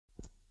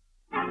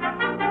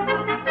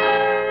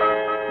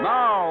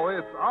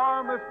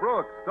Miss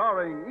Brooks,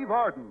 starring Eve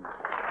Arden.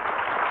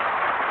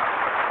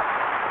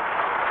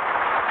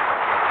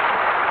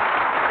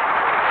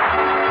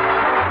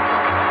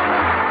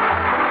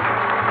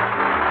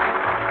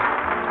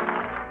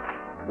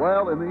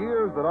 Well, in the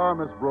years that our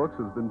Miss Brooks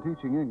has been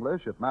teaching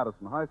English at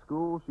Madison High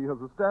School, she has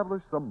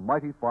established some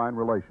mighty fine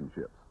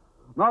relationships,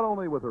 not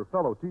only with her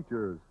fellow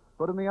teachers,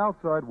 but in the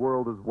outside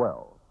world as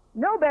well.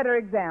 No better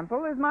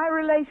example is my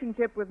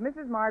relationship with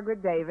Mrs.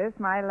 Margaret Davis,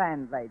 my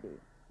landlady.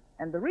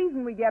 And the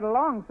reason we get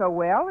along so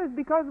well is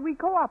because we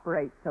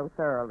cooperate so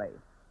thoroughly.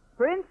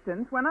 For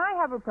instance, when I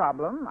have a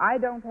problem, I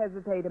don't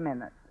hesitate a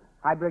minute.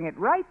 I bring it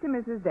right to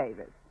Mrs.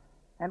 Davis.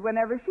 And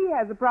whenever she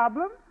has a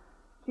problem,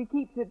 she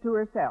keeps it to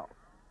herself.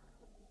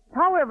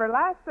 However,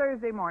 last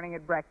Thursday morning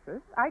at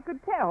breakfast, I could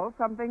tell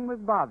something was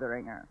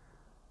bothering her.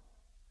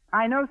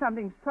 I know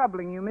something's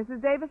troubling you,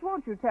 Mrs. Davis.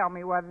 Won't you tell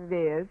me what it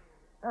is?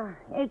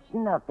 It's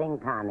nothing,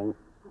 Connie.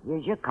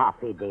 Here's your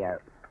coffee,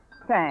 dear.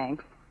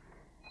 Thanks.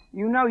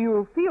 You know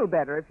you'll feel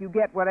better if you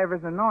get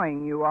whatever's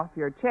annoying you off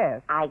your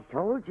chest. I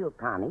told you,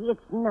 Connie,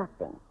 it's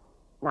nothing.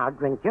 Now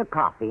drink your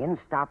coffee and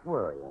stop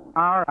worrying.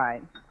 All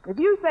right. If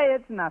you say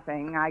it's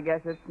nothing, I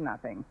guess it's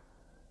nothing.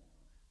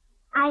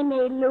 I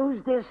may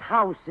lose this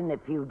house in a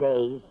few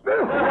days.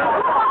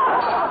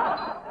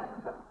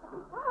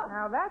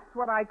 Now, that's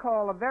what I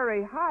call a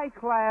very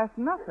high-class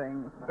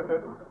nothing.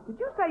 Did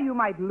you say you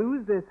might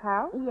lose this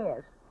house?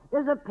 Yes.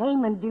 There's a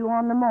payment due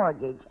on the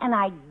mortgage, and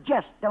I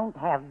just don't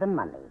have the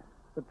money.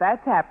 But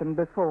that's happened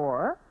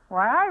before.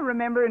 Why, I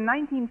remember in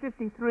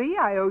 1953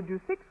 I owed you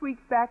 6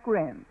 weeks back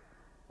rent.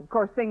 Of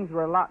course, things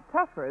were a lot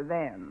tougher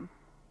then.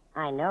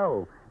 I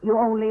know. You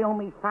only owe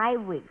me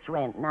 5 weeks'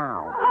 rent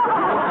now.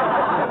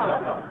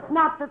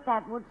 Not that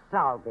that would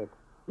solve it.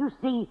 You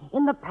see,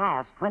 in the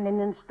past, when an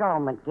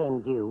installment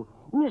came due,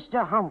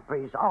 Mr.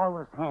 Humphreys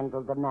always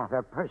handled the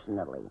matter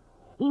personally.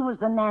 He was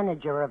the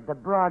manager of the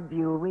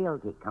Broadview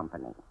Realty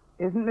Company.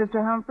 Isn't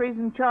Mr. Humphreys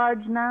in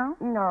charge now?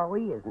 No,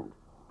 he isn't.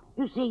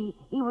 You see,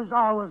 he was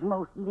always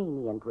most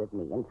lenient with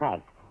me. In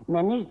fact,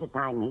 many's the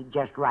time he'd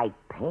just write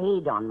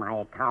paid on my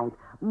account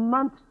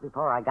months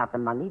before I got the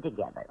money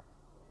together.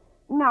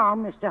 Now,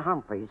 Mr.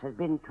 Humphreys has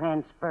been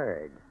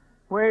transferred.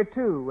 Where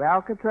to,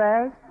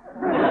 Alcatraz?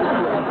 Oh,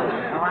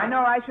 I know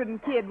I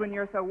shouldn't kid when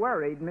you're so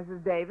worried,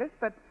 Mrs. Davis,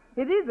 but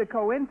it is a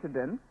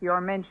coincidence you're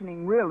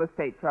mentioning real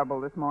estate trouble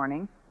this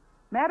morning.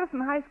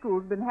 Madison High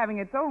School's been having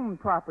its own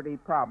property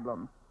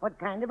problem. What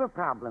kind of a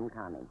problem,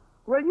 Connie?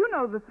 Well, you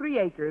know the 3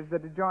 acres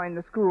that adjoin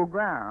the school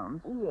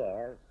grounds.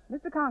 Yes.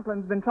 Mr.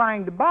 Conklin's been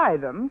trying to buy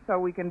them so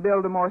we can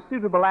build a more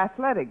suitable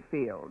athletic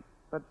field.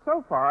 But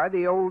so far,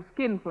 the old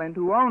skinflint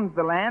who owns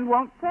the land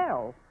won't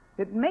sell.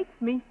 It makes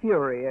me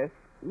furious.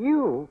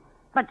 You?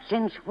 But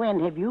since when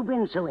have you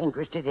been so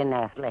interested in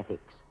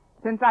athletics?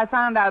 Since I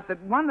found out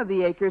that one of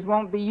the acres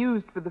won't be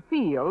used for the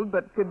field,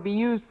 but could be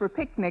used for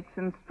picnics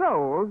and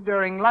strolls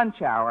during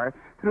lunch hour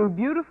through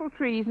beautiful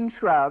trees and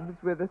shrubs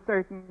with a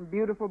certain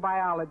beautiful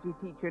biology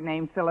teacher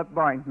named Philip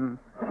Boynton.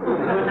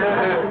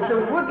 It's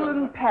a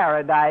woodland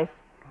paradise.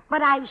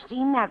 But I've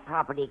seen that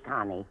property,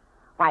 Connie.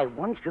 Why,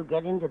 once you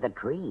get into the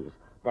trees,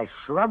 the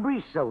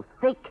shrubbery's so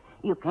thick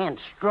you can't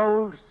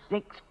stroll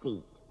 6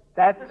 feet.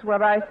 That's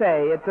what I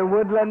say. It's a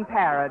woodland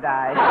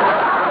paradise.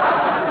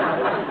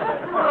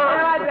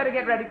 Well, I'd better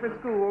get ready for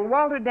school.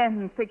 Walter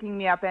Denton's picking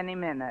me up any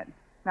minute.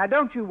 Now,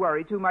 don't you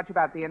worry too much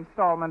about the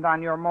installment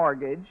on your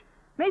mortgage.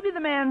 Maybe the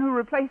man who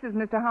replaces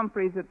Mr.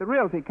 Humphreys at the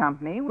realty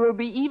company will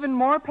be even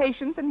more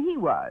patient than he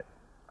was.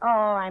 Oh,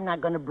 I'm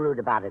not going to brood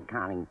about it,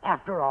 Connie.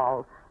 After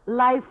all,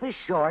 life is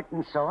short,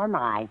 and so am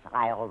I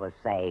always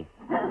say.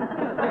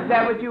 Is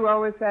that what you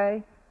always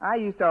say? I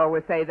used to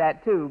always say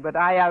that, too, but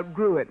I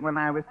outgrew it when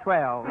I was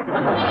 12.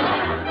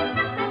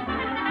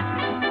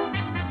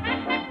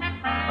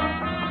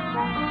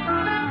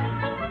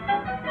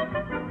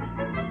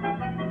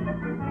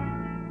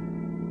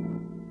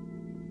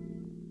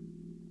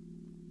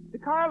 The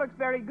car looks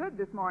very good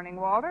this morning,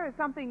 Walter. Has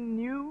something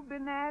new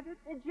been added?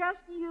 Just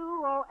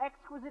you, oh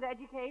exquisite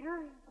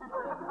educator.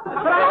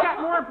 But I've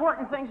got more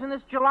important things than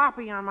this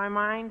jalopy on my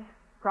mind.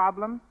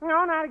 Problem?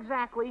 No, not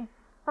exactly.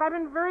 But I've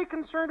been very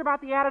concerned about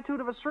the attitude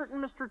of a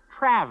certain Mr.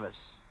 Travis.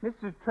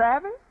 Mr.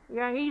 Travis?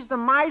 Yeah, he's the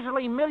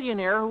miserly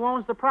millionaire who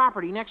owns the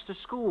property next to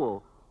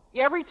school.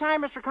 Every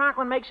time Mr.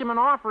 Conklin makes him an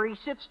offer, he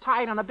sits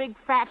tight on a big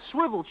fat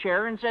swivel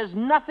chair and says,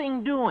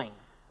 nothing doing.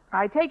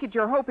 I take it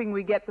you're hoping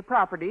we get the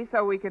property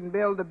so we can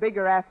build a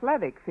bigger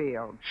athletic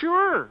field.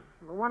 Sure.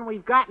 The one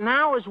we've got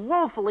now is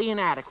woefully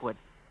inadequate.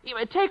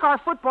 Take our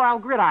football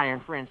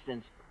gridiron, for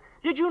instance.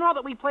 Did you know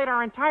that we played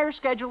our entire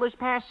schedule this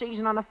past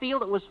season on a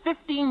field that was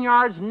 15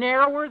 yards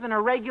narrower than a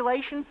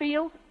regulation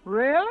field?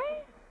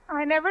 Really?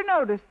 I never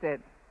noticed it.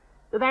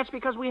 That's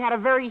because we had a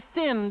very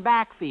thin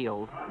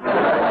backfield.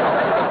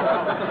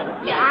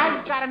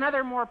 I've got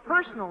another more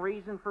personal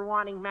reason for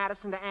wanting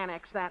Madison to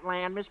annex that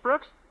land, Miss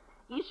Brooks.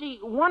 You see,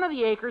 one of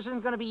the acres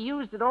isn't going to be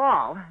used at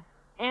all,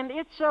 and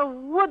it's a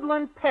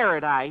woodland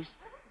paradise,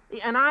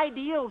 an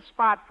ideal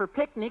spot for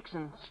picnics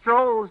and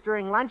strolls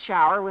during lunch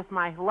hour with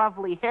my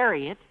lovely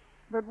Harriet.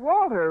 But,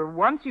 Walter,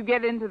 once you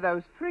get into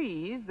those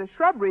trees, the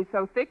shrubbery's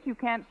so thick you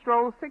can't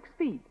stroll 6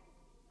 feet.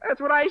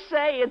 That's what I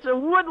say. It's a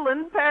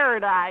woodland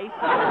paradise.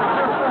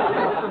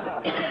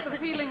 It's the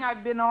feeling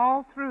I've been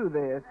all through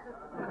this.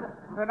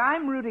 But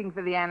I'm rooting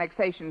for the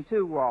annexation,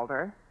 too,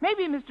 Walter.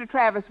 Maybe Mr.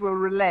 Travis will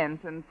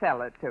relent and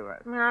sell it to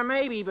us.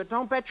 Maybe, but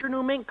don't bet your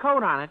new mink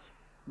coat on it.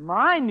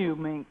 My new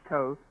mink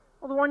coat?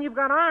 Well, the one you've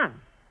got on.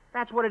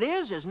 That's what it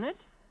is, isn't it?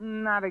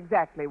 Not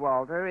exactly,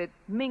 Walter. It's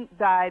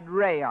mink-dyed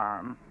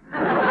rayon.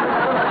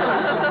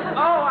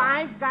 Oh,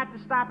 I've got to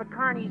stop at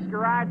Carney's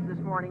garage this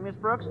morning, Miss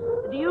Brooks.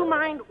 Do you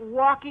mind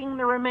walking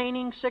the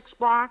remaining 6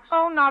 blocks?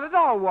 Oh, not at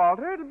all,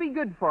 Walter. It'll be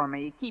good for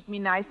me. Keep me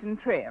nice and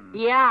trim.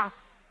 Yeah.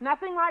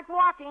 Nothing like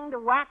walking to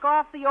whack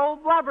off the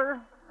old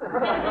blubber.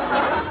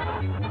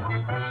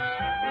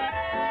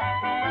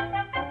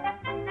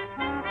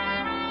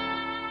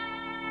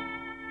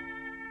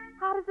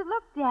 How does it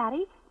look,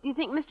 Daddy? Do you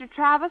think Mr.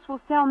 Travis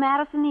will sell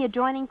Madison the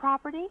adjoining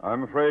property?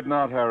 I'm afraid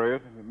not,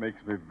 Harriet. It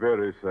makes me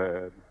very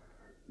sad.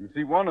 You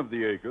see, one of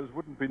the acres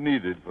wouldn't be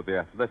needed for the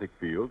athletic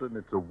field, and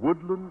it's a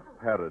woodland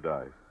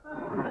paradise.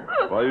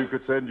 Why, you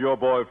could send your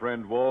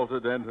boyfriend, Walter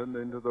Denton,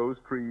 into those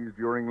trees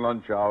during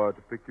lunch hour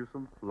to pick you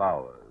some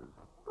flowers.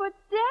 But,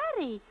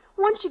 Daddy,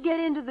 once you get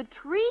into the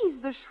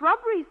trees, the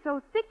shrubbery's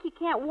so thick you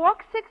can't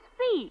walk 6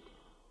 feet.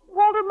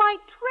 Walter might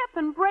trip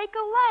and break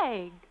a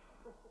leg.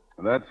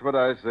 That's what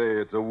I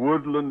say. It's a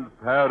woodland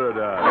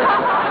paradise.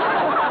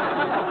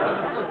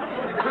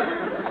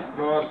 Of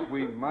course,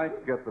 we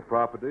might get the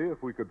property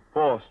if we could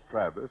force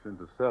Travis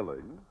into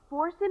selling.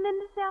 Force him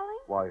into selling?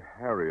 Why,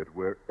 Harriet,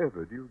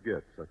 wherever do you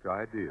get such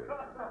ideas?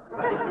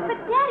 But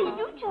Daddy,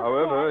 you just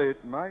However,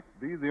 it might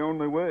be the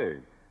only way.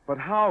 But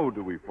how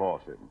do we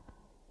force him?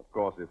 Of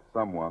course, if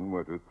someone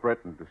were to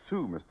threaten to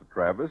sue Mr.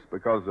 Travis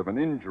because of an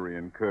injury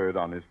incurred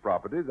on his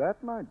property,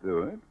 that might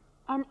do it.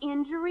 An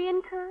injury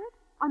incurred?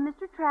 On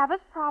Mr.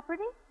 Travis'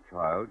 property?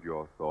 Child,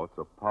 your thoughts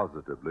are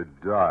positively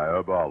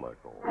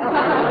diabolical.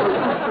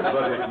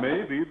 But it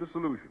may be the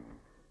solution.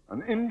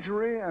 An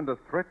injury and a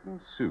threatened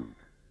suit.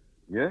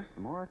 Yes,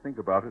 the more I think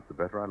about it, the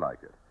better I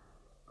like it.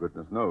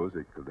 Goodness knows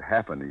it could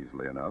happen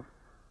easily enough.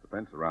 The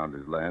fence around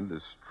his land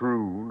is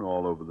strewn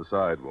all over the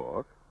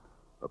sidewalk.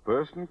 A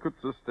person could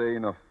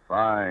sustain a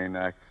fine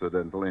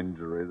accidental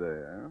injury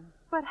there.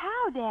 But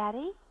how,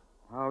 Daddy?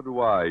 How do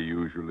I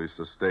usually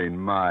sustain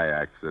my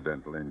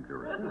accidental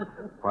injury?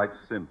 Quite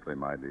simply,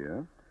 my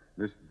dear.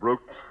 Miss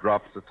Brooks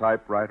drops a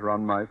typewriter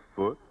on my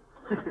foot.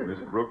 Miss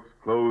Brooks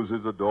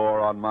closes a door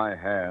on my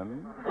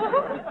hand.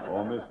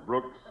 Or Miss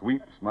Brooks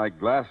sweeps my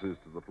glasses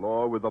to the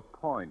floor with a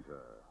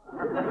pointer.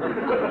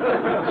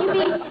 You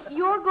mean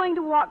you're going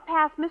to walk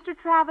past Mr.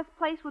 Travis'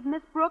 place with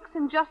Miss Brooks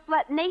and just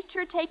let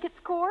nature take its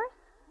course?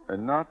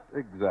 Not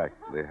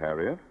exactly,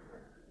 Harriet.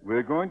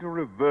 We're going to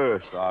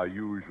reverse our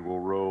usual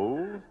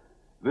roles.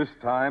 This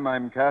time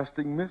I'm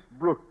casting Miss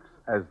Brooks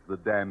as the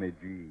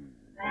damagee.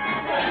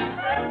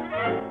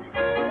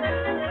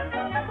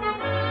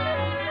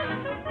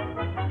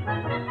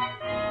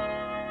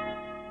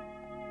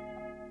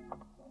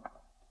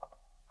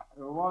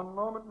 One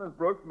moment, Miss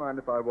Brooks. Mind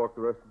if I walk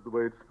the rest of the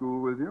way to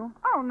school with you?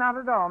 Oh, not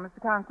at all,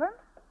 Mr. Conklin.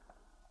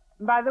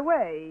 By the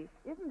way,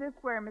 isn't this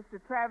where Mr.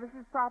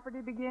 Travis's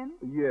property begins?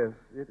 Yes,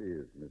 it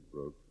is, Miss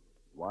Brooks.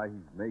 Why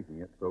he's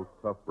making it so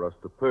tough for us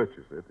to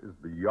purchase it is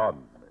beyond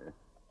me.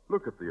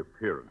 Look at the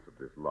appearance of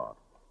this lot.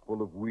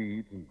 Full of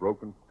weeds and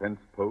broken fence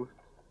posts.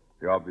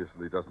 He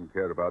obviously doesn't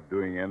care about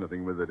doing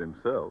anything with it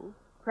himself.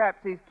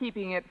 Perhaps he's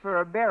keeping it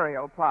for a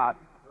burial plot.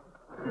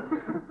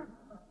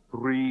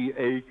 3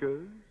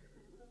 acres?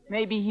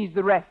 Maybe he's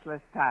the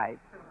restless type.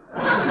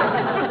 He's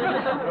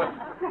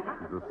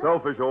a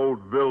selfish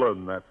old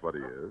villain, that's what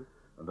he is.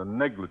 And a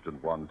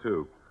negligent one,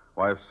 too.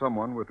 Why, if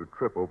someone were to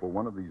trip over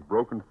one of these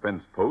broken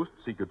fence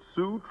posts, he could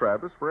sue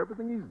Travis for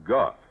everything he's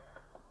got.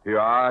 Here,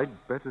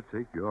 I'd better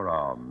take your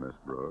arm, Miss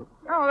Brooks.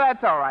 Oh,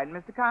 that's all right,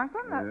 Mr.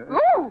 Conklin. Yes.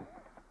 Ooh!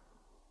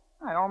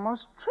 I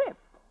almost tripped.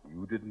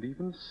 You didn't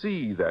even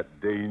see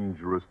that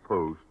dangerous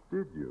post,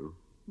 did you?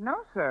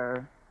 No,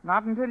 sir.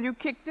 Not until you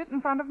kicked it in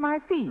front of my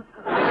feet.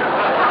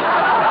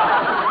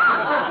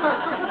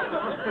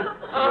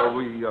 Well,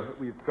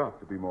 we've got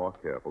to be more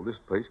careful. This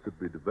place could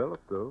be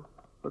developed, though.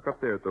 Look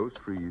up there at those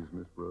trees,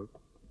 Miss Brooks.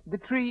 The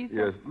trees?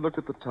 Yes, look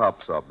at the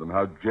tops of them,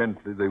 how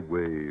gently they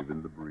wave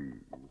in the breeze.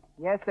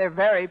 Yes, they're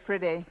very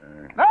pretty.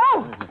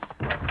 Oh!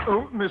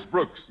 Oh, Miss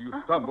Brooks, you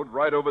stumbled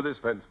right over this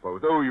fence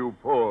post. Oh, you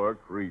poor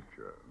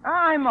creature.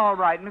 I'm all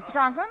right, Mr.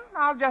 Conklin.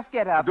 I'll just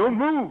get up. Don't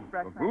move.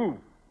 Right Don't now. move.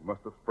 You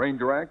must have sprained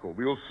your ankle.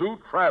 We'll sue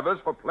Travis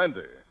for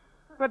plenty.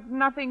 But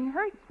nothing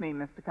hurts me,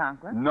 Mr.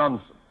 Conklin.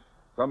 Nonsense.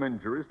 Some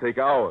injuries take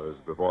hours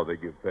before they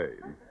give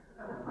pain.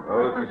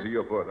 Oh, let me see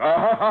your foot.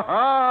 Ah, ha,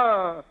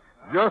 ha!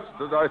 Just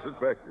as I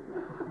suspected.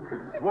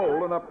 It's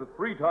swollen up to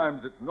 3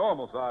 times its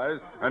normal size,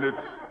 and it's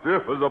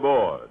stiff as a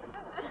board.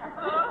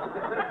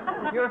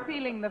 You're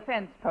feeling the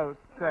fence post,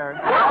 sir.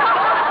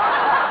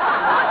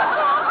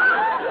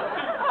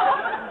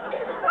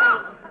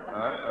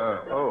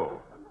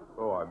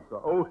 Oh, I'm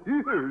sorry. Oh,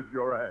 here's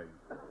your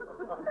ankle.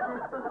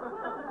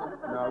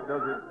 Now,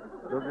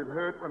 does it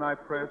hurt when I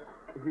press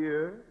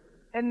here?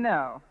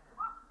 No.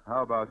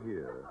 How about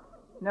here?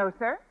 No,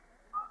 sir?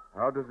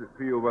 How does it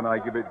feel when I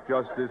give it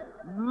just this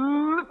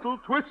little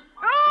twist?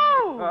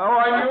 Oh! Oh,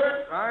 I knew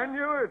it. I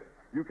knew it.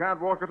 You can't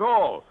walk at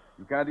all.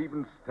 You can't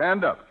even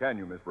stand up, can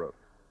you, Miss Brooks?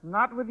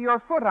 Not with your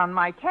foot on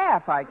my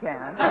calf, I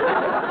can.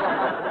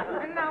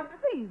 And now,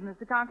 please,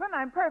 Mr. Conklin,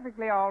 I'm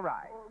perfectly all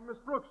right. Miss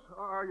Brooks,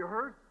 are you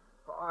hurt?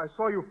 I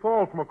saw you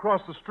fall from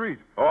across the street.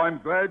 Oh, I'm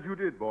glad you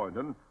did,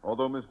 Boynton.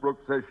 Although Miss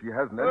Brooks says she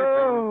hasn't anything.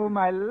 Oh,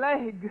 my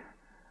leg.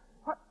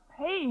 What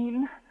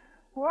pain.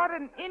 What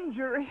an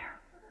injury.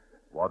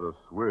 What a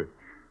switch.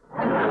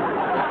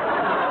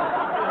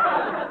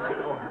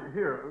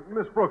 Here,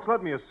 Miss Brooks,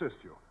 let me assist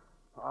you.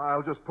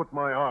 I'll just put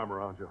my arm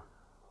around you.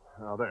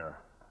 Now, there.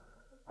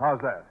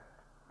 How's that?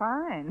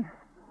 Fine.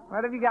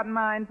 What have you got in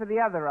mind for the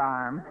other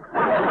arm?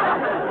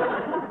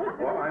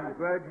 Well, I'm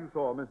glad you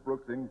saw Miss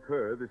Brooks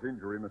incur this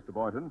injury, Mr.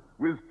 Boynton.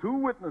 With 2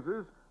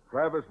 witnesses,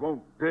 Travis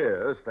won't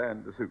dare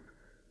stand the suit.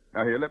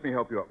 Now, here, let me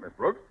help you up, Miss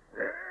Brooks.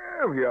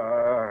 There we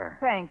are.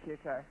 Thank you,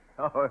 sir.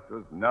 Oh, it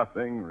was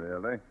nothing,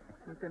 really.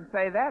 You can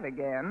say that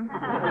again.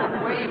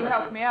 The way you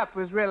helped me up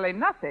was really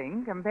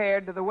nothing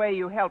compared to the way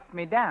you helped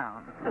me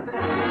down.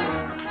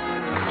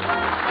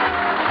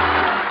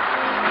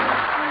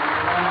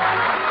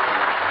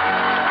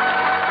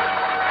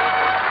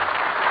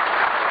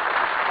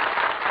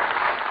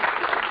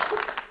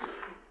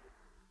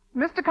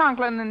 Mr.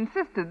 Conklin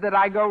insisted that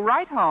I go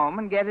right home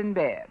and get in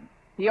bed.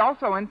 He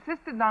also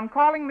insisted on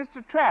calling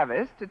Mr.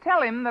 Travis to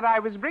tell him that I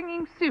was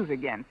bringing suit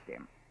against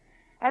him.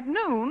 At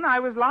noon, I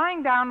was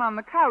lying down on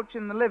the couch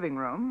in the living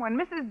room when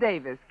Mrs.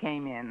 Davis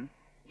came in.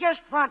 Just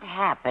what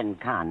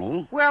happened,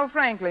 Connie? Well,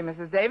 frankly,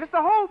 Mrs. Davis,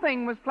 the whole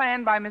thing was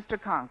planned by Mr.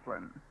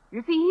 Conklin.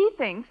 You see, he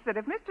thinks that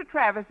if Mr.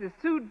 Travis is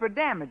sued for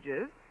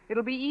damages,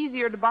 it'll be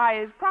easier to buy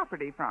his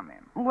property from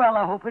him. Well,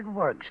 I hope it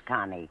works,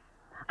 Connie.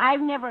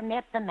 I've never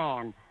met the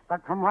man,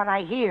 but from what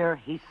I hear,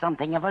 he's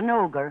something of an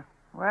ogre.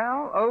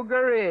 Well,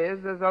 ogre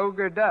is as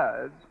ogre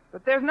does.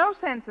 But there's no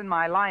sense in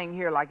my lying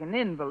here like an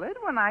invalid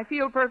when I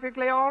feel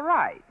perfectly all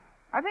right.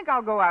 I think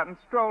I'll go out and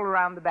stroll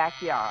around the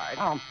backyard.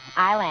 Oh,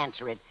 I'll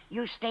answer it.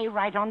 You stay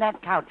right on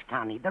that couch,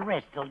 Connie. The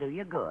rest will do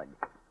you good.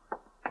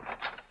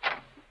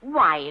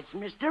 Why, it's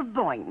Mr.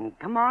 Boynton.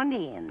 Come on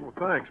in. Well,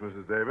 thanks,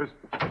 Mrs. Davis.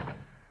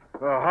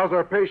 How's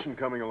our patient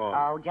coming along?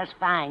 Oh, just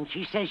fine.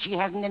 She says she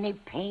hasn't any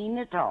pain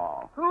at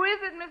all. Who is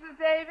it, Mrs.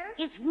 Davis?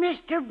 It's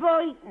Mr.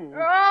 Boynton.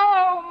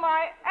 Oh,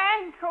 my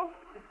ankle.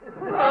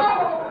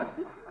 Oh.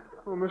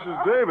 Oh,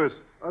 Mrs. Davis,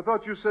 I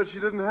thought you said she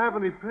didn't have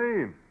any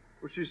pain.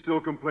 Was she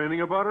still complaining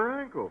about her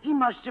ankle? He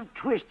must have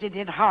twisted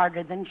it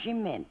harder than she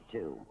meant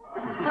to.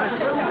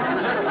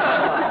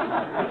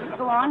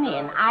 Go on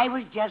in. I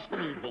was just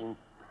leaving.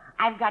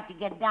 I've got to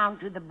get down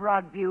to the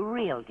Broadview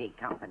Realty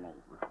Company.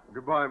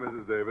 Goodbye,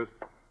 Mrs. Davis.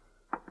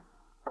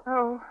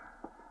 Oh,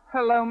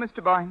 hello,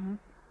 Mr. Boynton.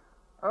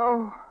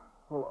 Oh.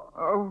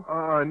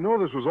 I know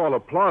this was all a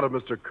plot of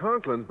Mr.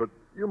 Conklin's, but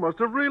you must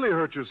have really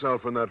hurt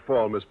yourself in that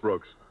fall, Miss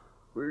Brooks.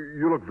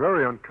 You look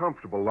very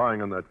uncomfortable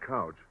lying on that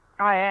couch.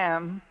 I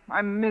am.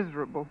 I'm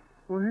miserable.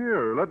 Well,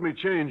 here, let me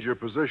change your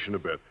position a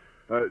bit.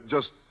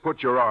 Just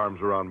put your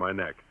arms around my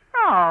neck.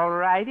 All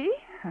righty.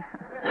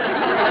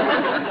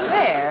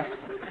 There.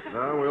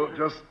 Now, we'll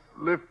just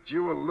lift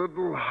you a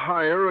little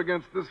higher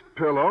against this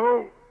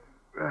pillow.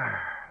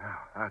 Now,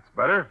 that's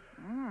better.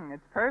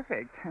 It's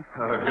perfect.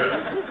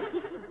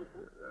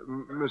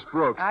 Miss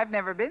Brooks. I've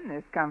never been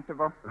this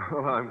comfortable.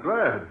 Well, I'm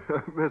glad.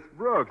 Miss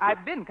Brooks.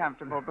 I've been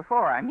comfortable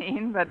before,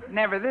 but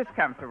never this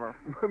comfortable.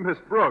 Miss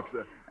Brooks.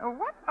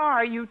 What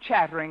are you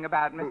chattering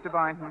about, Mr.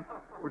 Boynton?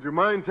 Would you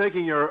mind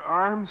taking your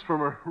arms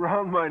from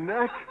around my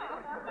neck?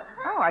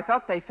 Oh, I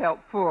thought they felt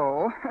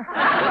full.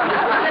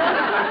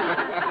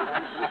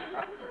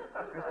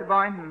 Mr.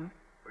 Boynton.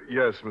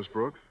 Yes, Miss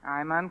Brooks.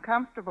 I'm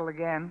uncomfortable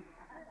again.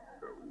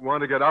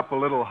 Want to get up a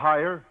little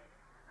higher?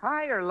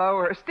 High or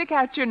lower? Stick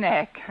out your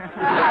neck.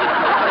 Are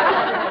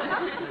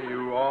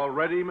you all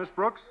ready, Miss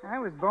Brooks? I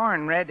was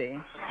born ready.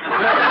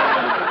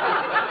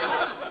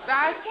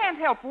 I can't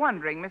help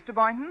wondering, Mr.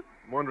 Boynton.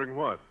 Wondering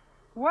what?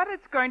 What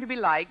it's going to be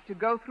like to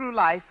go through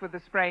life with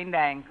a sprained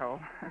ankle.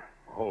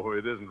 Oh,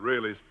 it isn't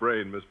really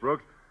sprained, Miss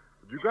Brooks.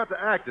 But you've got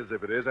to act as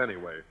if it is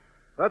anyway.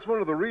 That's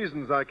one of the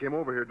reasons I came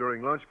over here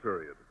during lunch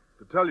period.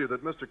 To tell you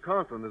that Mr.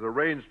 Conklin has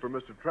arranged for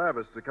Mr.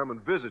 Travis to come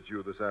and visit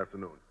you this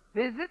afternoon.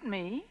 Visit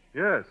me?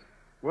 Yes.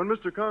 When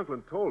Mr.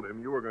 Conklin told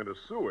him you were going to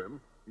sue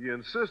him, he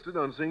insisted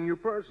on seeing you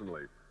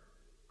personally.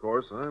 Of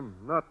course, I'm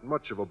not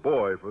much of a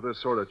boy for this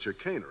sort of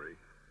chicanery.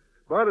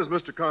 But as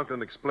Mr.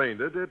 Conklin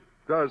explained it, it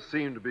does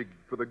seem to be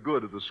for the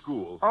good of the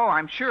school. Oh,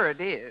 I'm sure it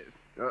is.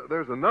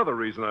 There's another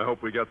reason I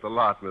hope we get the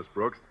lot, Miss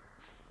Brooks.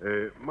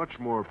 A much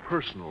more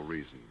personal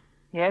reason.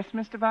 Yes,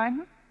 Mr.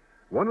 Boynton?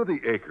 One of the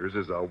acres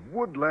is a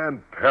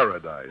woodland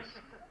paradise.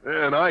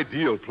 An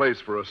ideal place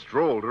for a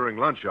stroll during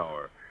lunch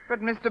hour.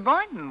 But, Mr.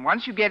 Boynton,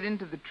 once you get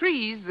into the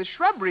trees, the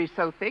shrubbery's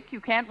so thick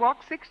you can't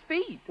walk 6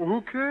 feet. Well,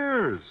 who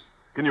cares?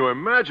 Can you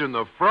imagine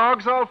the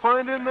frogs I'll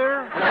find in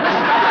there?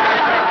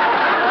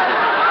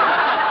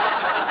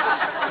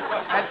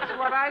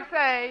 I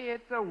say,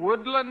 it's a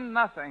woodland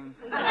nothing.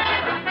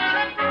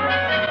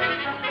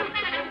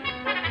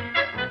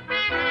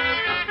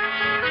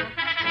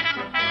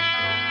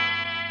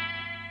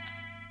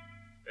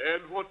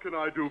 And what can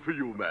I do for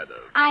you, madam?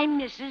 I'm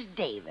Mrs.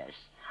 Davis.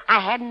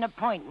 I had an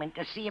appointment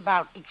to see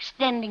about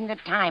extending the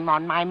time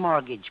on my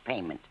mortgage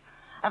payment.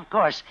 Of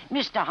course,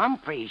 Mr.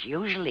 Humphreys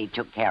usually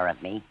took care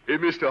of me.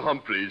 Mr.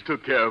 Humphreys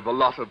took care of a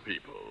lot of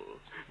people.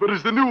 But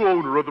as the new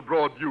owner of the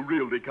Broadview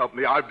Realty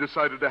Company, I've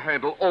decided to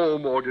handle all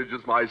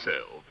mortgages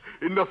myself.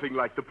 Nothing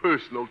like the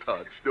personal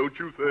touch, don't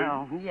you think?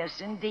 Oh, yes,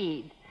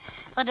 indeed.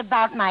 But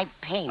about my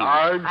payment...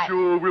 I'm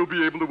sure we'll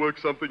be able to work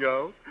something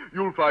out.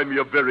 You'll find me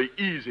a very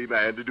easy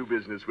man to do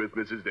business with,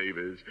 Mrs.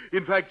 Davis.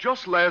 In fact,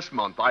 just last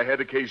month, I had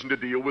occasion to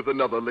deal with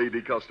another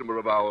lady customer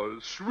of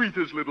ours.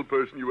 Sweetest little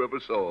person you ever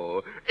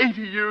saw.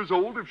 80 years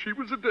old if she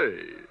was a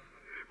day.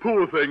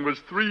 Poor thing was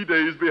 3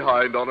 days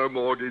behind on her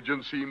mortgage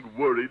and seemed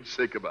worried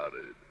sick about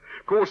it.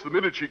 Of course, the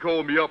minute she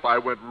called me up, I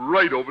went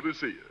right over to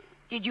see her.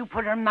 Did you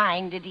put her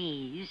mind at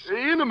ease?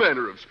 In a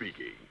manner of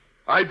speaking.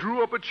 I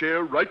drew up a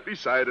chair right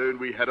beside her, and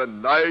we had a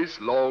nice,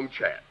 long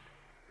chat.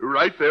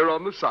 Right there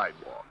on the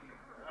sidewalk.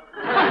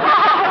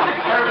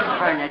 Her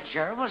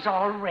furniture was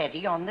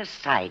already on the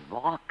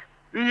sidewalk.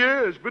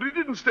 Yes, but it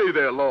didn't stay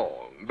there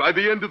long. By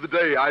the end of the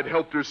day, I'd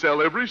helped her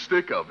sell every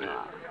stick of it.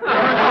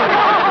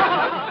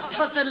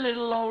 But the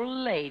little old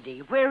lady,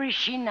 where is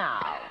she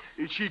now?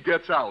 She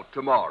gets out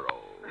tomorrow.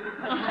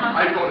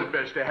 I thought it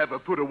best to have her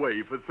put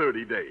away for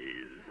 30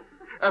 days.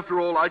 After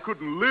all, I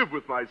couldn't live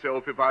with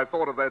myself if I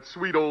thought of that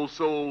sweet old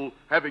soul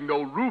having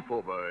no roof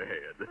over her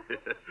head.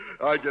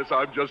 I guess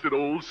I'm just an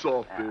old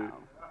softy. Oh.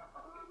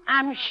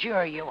 I'm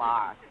sure you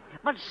are.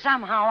 But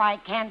somehow I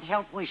can't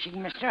help wishing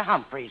Mr.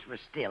 Humphreys was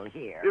still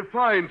here.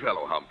 Fine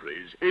fellow,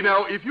 Humphreys.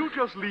 Now, if you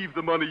just leave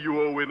the money you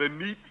owe in a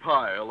neat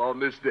pile on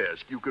this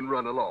desk, you can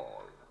run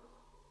along.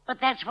 But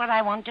that's what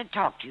I want to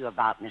talk to you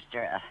about,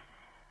 Mr.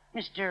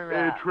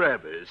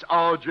 Travis.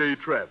 R.J.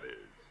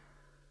 Travis.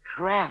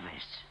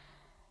 Travis.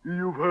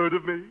 You've heard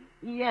of me?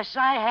 Yes,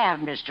 I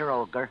have, Mr.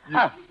 Ogre.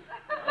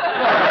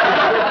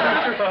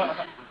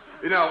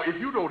 Now, if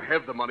you don't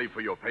have the money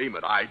for your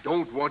payment, I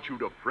don't want you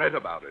to fret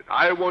about it.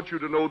 I want you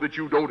to know that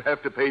you don't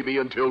have to pay me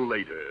until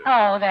later.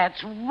 Oh,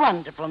 that's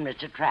wonderful,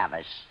 Mr.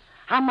 Travis.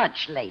 How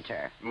much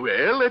later?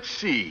 Well, let's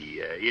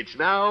see. It's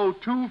now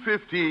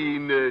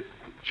 2:15.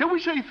 Shall we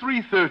say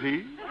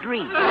 3:30?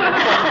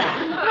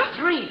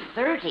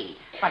 3:30.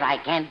 But I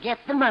can't get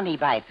the money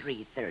by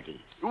 3:30.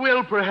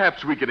 Well,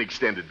 perhaps we can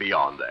extend it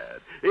beyond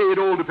that. It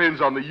all depends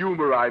on the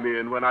humor I'm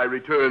in when I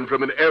return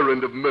from an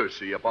errand of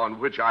mercy upon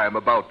which I am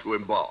about to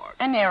embark.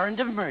 An errand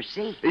of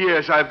mercy?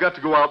 Yes, I've got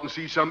to go out and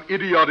see some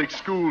idiotic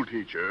school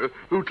teacher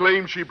who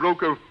claims she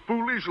broke her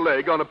foolish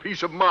leg on a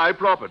piece of my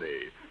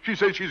property. She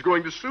says she's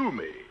going to sue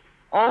me.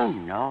 Oh,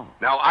 no.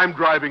 Now, I'm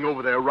driving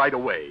over there right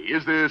away.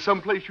 Is there some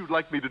place you'd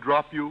like me to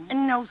drop you?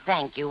 No,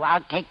 thank you.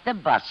 I'll take the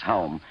bus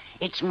home.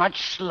 It's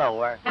much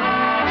slower.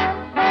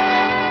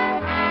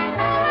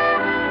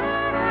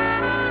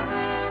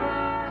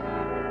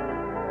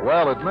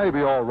 Well, it may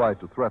be all right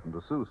to threaten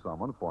to sue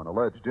someone for an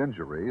alleged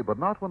injury, but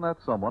not when that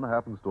someone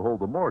happens to hold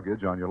the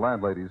mortgage on your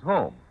landlady's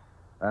home,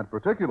 and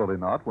particularly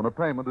not when a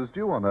payment is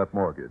due on that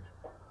mortgage.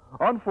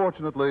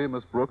 Unfortunately,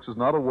 Miss Brooks is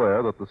not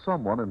aware that the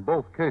someone in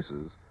both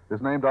cases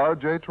is named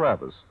R.J.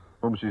 Travis,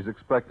 whom she's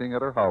expecting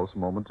at her house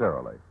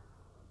momentarily.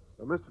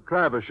 Mr.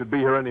 Travis should be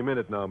here any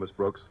minute now, Miss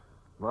Brooks.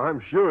 I'm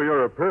sure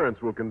your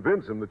appearance will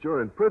convince him that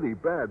you're in pretty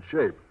bad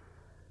shape.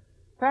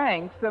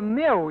 Thanks a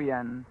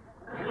million.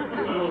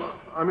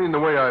 I mean the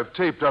way I've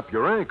taped up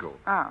your ankle.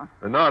 Oh.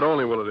 And not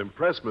only will it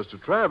impress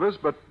Mr. Travis,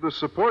 but the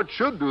support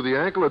should do the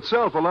ankle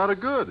itself a lot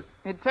of good.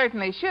 It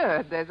certainly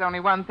should. There's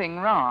only one thing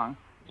wrong.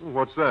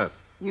 What's that?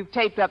 You've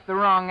taped up the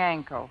wrong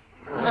ankle.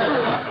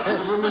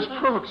 Well, Miss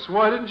Brooks,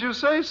 why didn't you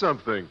say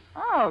something?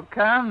 Oh,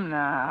 come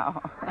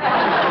now.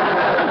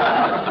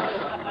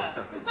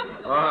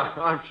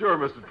 I'm sure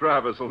Mr.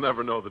 Travis will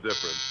never know the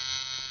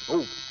difference.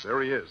 Oh,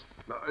 there he is.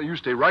 Now, you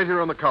stay right here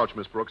on the couch,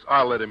 Miss Brooks.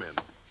 I'll let him in.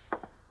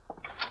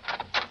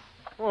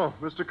 Oh,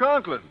 Mr.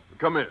 Conklin,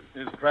 come in.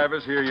 Is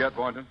Travis here yet,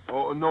 Boynton?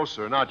 Oh, no,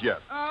 sir, not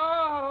yet.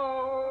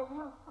 Oh.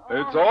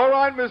 It's all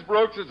right, Miss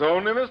Brooks. It's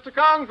only Mr.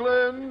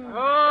 Conklin.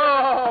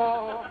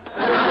 Oh.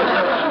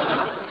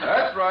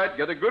 That's right.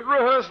 Get a good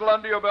rehearsal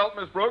under your belt,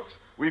 Miss Brooks.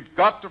 We've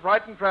got to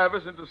frighten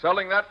Travis into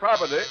selling that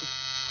property.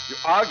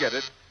 I'll get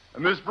it.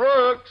 Miss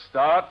Brooks,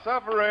 start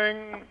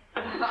suffering.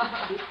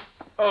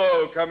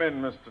 Oh, come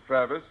in, Mr.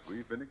 Travis.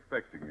 We've been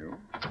expecting you.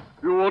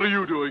 What are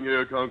you doing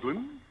here,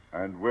 Conklin?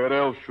 And where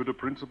else should a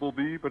principal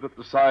be but at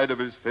the side of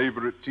his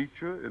favorite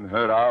teacher in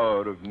her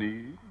hour of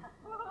need?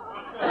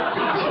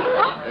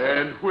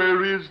 And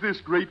where is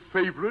this great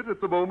favorite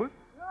at the moment?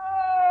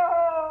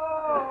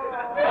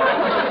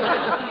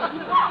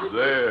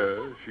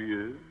 There she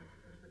is.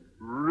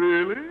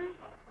 Really?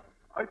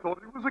 I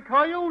thought it was a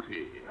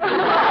coyote.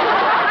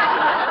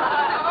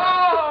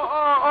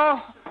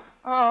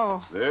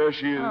 Oh. There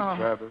she is,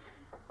 Travis.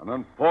 An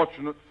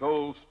unfortunate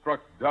soul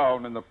struck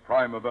down in the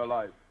prime of her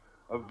life.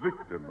 A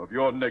victim of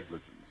your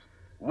negligence.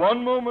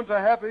 One moment a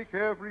happy,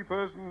 carefree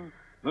person,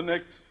 the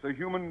next a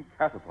human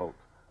catapult,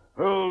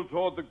 hurled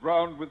toward the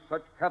ground with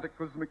such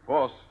cataclysmic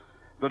force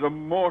that a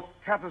more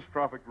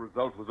catastrophic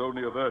result was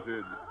only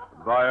averted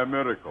by a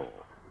miracle.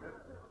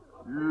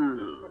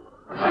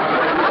 I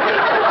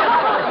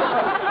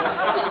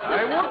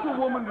want the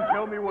woman to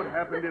tell me what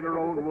happened in her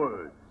own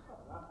words.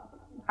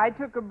 I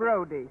took a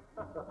Brody.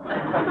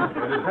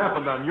 It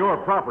happened on your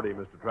property,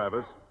 Mr.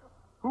 Travis.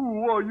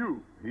 Who are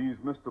you? He's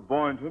Mr.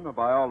 Boynton, a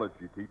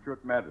biology teacher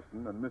at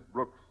Madison, and Miss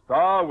Brooks'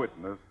 star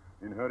witness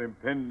in her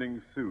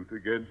impending suit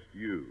against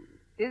you.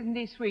 Isn't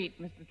he sweet,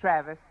 Mr.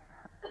 Travis?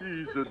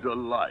 He's a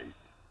delight.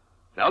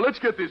 Now, let's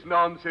get this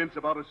nonsense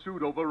about a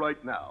suit over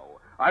right now.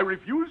 I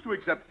refuse to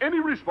accept any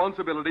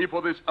responsibility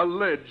for this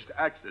alleged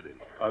accident.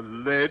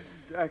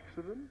 Alleged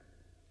accident?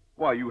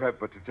 Why, you have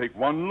but to take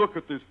one look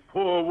at this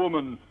poor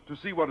woman to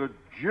see what a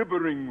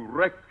gibbering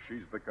wreck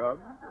she's become.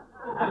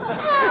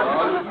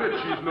 I'll admit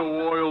she's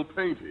no oil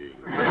painting.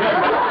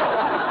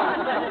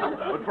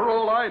 But for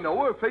all I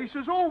know, her face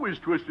is always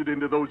twisted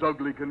into those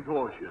ugly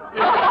contortions.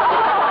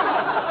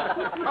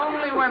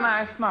 Only when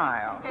I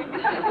smile.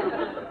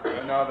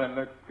 Now then,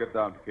 let's get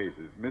down to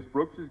cases. Miss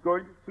Brooks is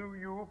going to sue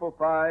you for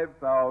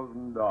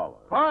 $5,000.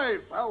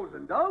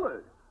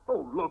 $5,000?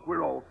 Oh, look,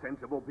 we're all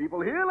sensible people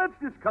here. Let's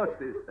discuss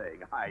this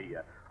thing.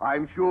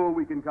 I'm sure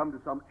we can come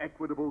to some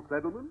equitable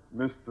settlement.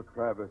 Mr.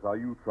 Travis, are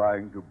you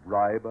trying to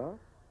bribe us?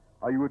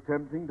 Are you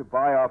attempting to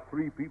buy our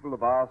free people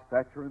of our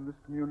stature in this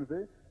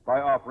community by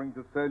offering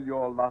to sell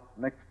your lot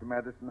next to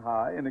Madison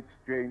High in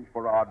exchange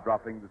for our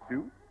dropping the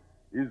suit?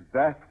 Is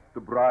that the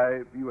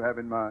bribe you have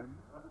in mind?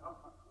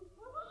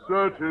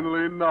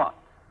 Certainly not.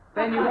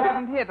 Then you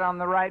haven't hit on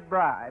the right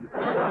bribe.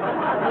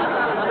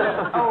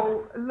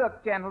 Oh,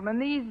 look, gentlemen,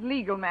 these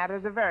legal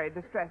matters are very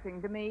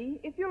distressing to me.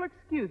 If you'll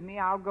excuse me,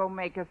 I'll go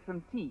make us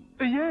some tea.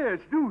 Yes,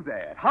 do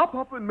that. Hop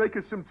up and make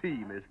us some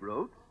tea, Miss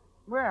Brooks.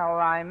 Well,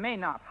 I may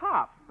not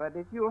hop, but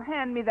if you'll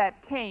hand me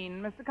that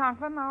cane, Mr.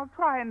 Conklin, I'll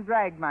try and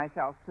drag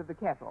myself to the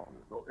kettle.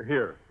 Oh,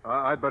 here,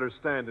 I'd better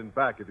stand in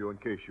back of you in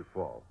case you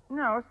fall.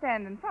 No,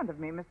 stand in front of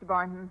me, Mr.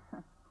 Boynton.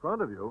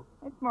 Front of you?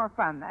 It's more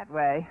fun that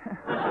way.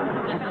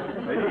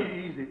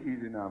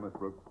 Easy now, Miss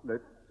Brooks.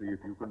 Let's see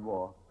if you can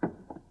walk.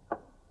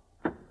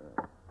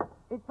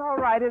 It's all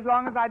right as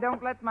long as I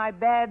don't let my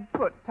bad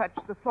foot touch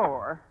the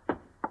floor.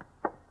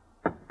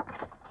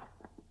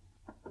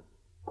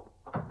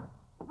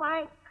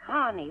 Why,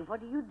 Connie,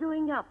 what are you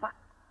doing up?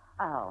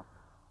 Oh,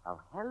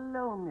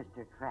 hello,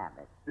 Mr.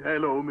 Travis.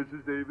 Hello,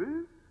 Mrs.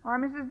 Davis. Or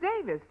Mrs.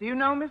 Davis, do you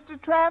know Mr.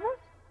 Travis?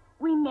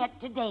 We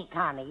met today,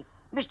 Connie.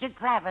 Mr.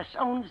 Travis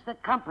owns the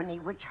company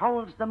which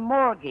holds the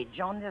mortgage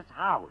on this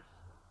house.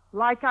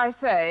 Like I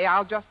say,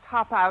 I'll just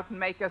hop out and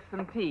make us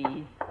some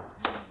tea.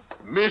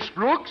 Miss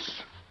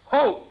Brooks,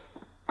 halt.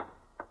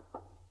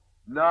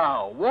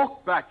 Now,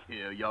 walk back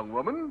here, young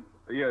woman.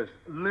 Yes,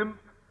 limp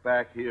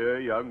back here,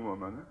 young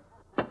woman.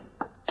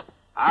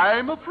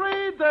 I'm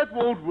afraid that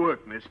won't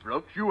work, Miss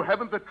Brooks. You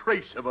haven't the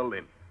trace of a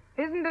limp.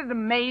 Isn't it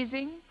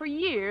amazing? For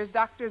years,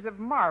 doctors have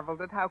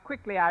marveled at how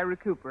quickly I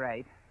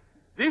recuperate.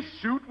 This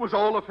suit was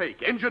all a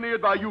fake,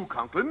 engineered by you,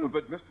 Conklin.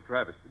 But, Mr.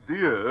 Travis,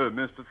 dear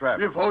Mr.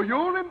 Travis. For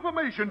your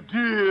information,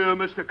 dear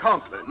Mr.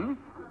 Conklin,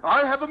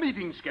 I have a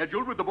meeting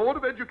scheduled with the Board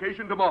of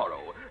Education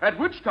tomorrow, at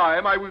which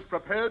time I was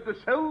prepared to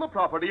sell the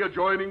property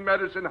adjoining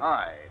Madison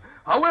High.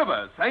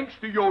 However, thanks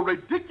to your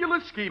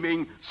ridiculous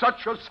scheming,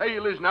 such a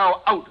sale is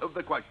now out of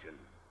the question.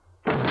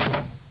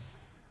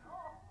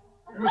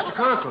 Mr.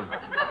 Conklin,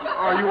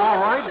 are you all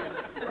right?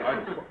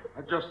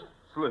 I just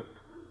slipped.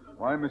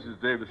 Why Mrs.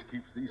 Davis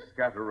keeps these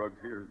scatter rugs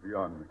here is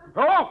beyond me.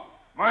 Oh,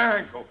 my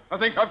ankle. I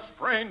think I've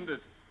sprained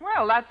it.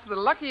 Well, that's the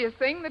luckiest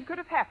thing that could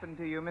have happened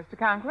to you, Mr.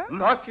 Conklin.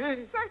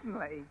 Lucky?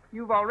 Certainly.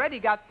 You've already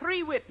got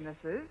 3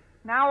 witnesses.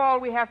 Now all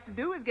we have to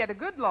do is get a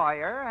good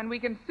lawyer, and we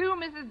can sue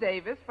Mrs.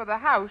 Davis for the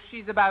house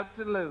she's about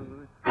to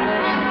lose.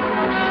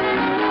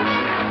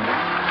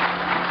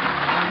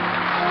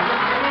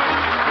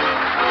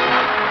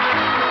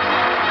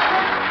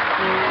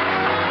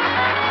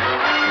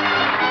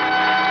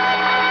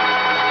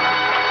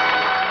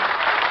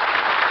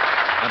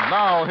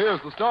 Now,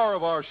 here's the star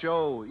of our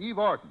show, Eve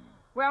Arden.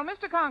 Well,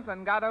 Mr.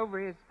 Conklin got over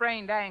his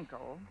sprained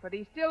ankle, but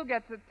he still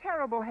gets a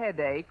terrible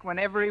headache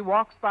whenever he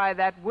walks by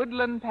that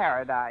woodland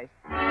paradise.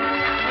 Our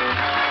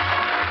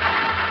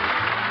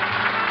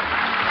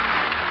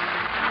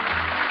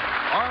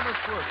Miss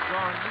Brooks,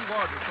 starring Eve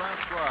Arden,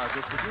 transcribed,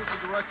 is produced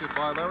and directed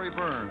by Larry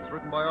Burns,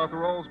 written by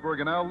Arthur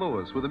Olsberg and Al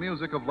Lewis, with the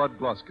music of Lud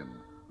Gluskin.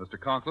 Mr.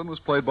 Conklin was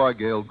played by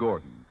Gale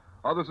Gordon.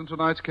 Others in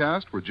tonight's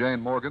cast were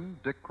Jane Morgan,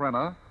 Dick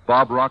Crenna,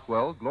 Bob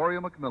Rockwell,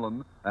 Gloria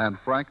McMillan, and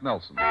Frank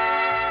Nelson.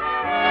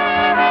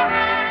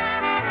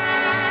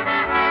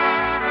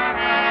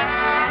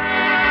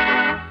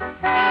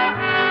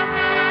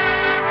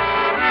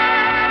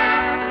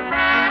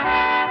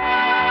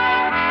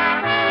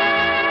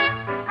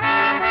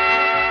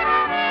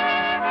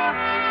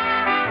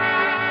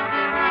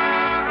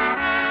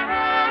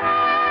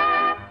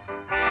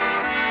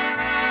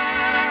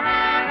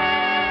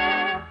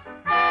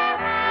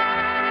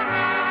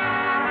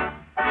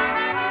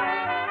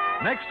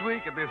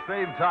 this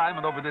same time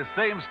and over this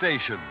same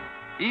station,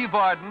 Eve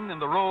Arden, in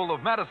the role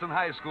of Madison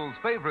High School's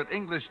favorite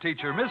English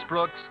teacher, Miss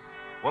Brooks,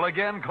 will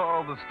again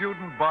call the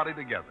student body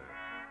together.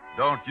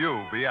 Don't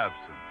you be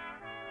absent.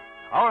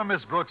 Our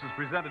Miss Brooks is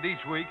presented each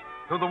week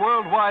through the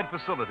worldwide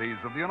facilities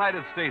of the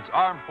United States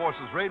Armed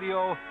Forces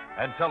Radio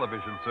and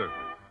Television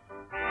Service.